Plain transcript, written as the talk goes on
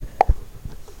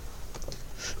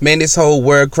Man, this whole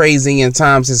world crazy and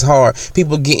times is hard.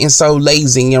 People getting so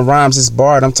lazy and rhymes is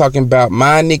barred. I'm talking about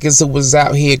my niggas who was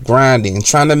out here grinding,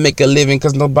 trying to make a living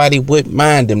cause nobody would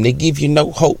mind them. They give you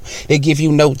no hope, they give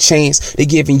you no chance. They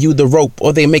giving you the rope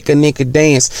or they make a nigga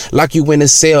dance. Lock you in a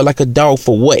cell like a dog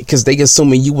for what? Cause they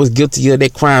assuming you was guilty of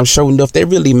that crime. Sure enough, they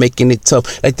really making it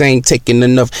tough. Like they ain't taking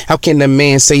enough. How can a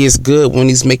man say it's good when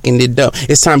he's making it up?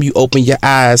 It's time you open your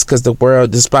eyes cause the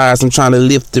world despise. I'm trying to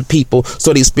lift the people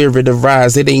so they spirit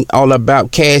arise. It ain't all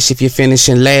about cash if you're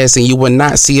finishing last, and you will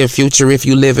not see a future if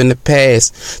you live in the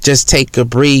past. Just take a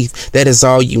breathe, that is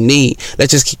all you need.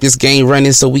 Let's just keep this game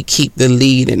running so we keep the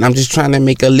lead. And I'm just trying to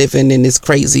make a living in this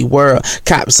crazy world.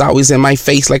 Cops always in my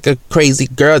face like a crazy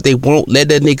girl. They won't let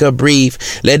a nigga breathe.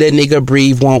 Let a nigga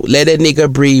breathe, won't let a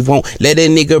nigga breathe, won't let a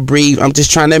nigga breathe. I'm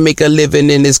just trying to make a living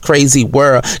in this crazy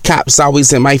world. Cops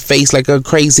always in my face like a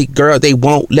crazy girl. They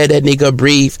won't let a nigga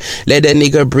breathe. Let a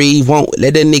nigga breathe, won't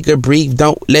let a nigga breathe.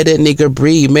 Don't let a nigga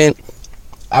breathe, man.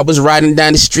 I was riding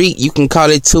down the street, you can call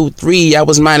it 2-3. I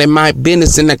was minding my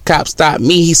business and the cop stopped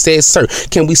me. He said, sir,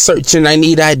 can we search and I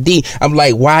need ID? I'm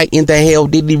like, why in the hell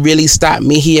did he really stop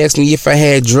me? He asked me if I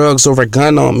had drugs or a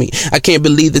gun on me. I can't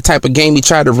believe the type of game he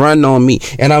tried to run on me.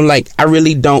 And I'm like, I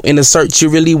really don't. In a search you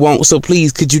really won't. So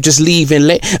please, could you just leave and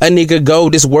let a nigga go?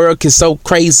 This world is so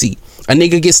crazy. A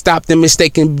nigga get stopped and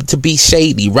mistaken to be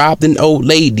shady. Robbed an old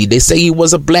lady. They say he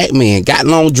was a black man. Got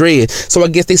long dread. So I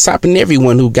guess they stopping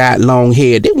everyone who got long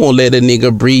hair. They won't let a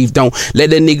nigga breathe. Don't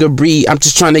let a nigga breathe. I'm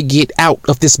just trying to get out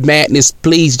of this madness.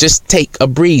 Please just take a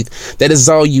breathe. That is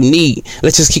all you need.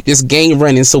 Let's just keep this game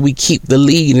running so we keep the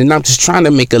lead. And I'm just trying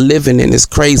to make a living in this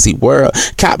crazy world.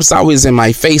 Cops always in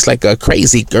my face like a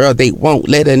crazy girl. They won't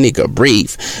let a nigga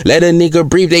breathe. Let a nigga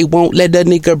breathe. They won't let a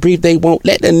nigga breathe. They won't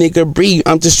let a nigga breathe.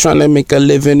 I'm just trying to make a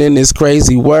living in this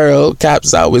crazy world.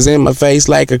 Cops always in my face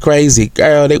like a crazy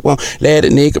girl. They won't let a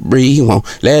nigga breathe. Won't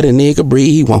let a nigga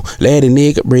breathe. Won't let a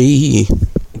nigga breathe.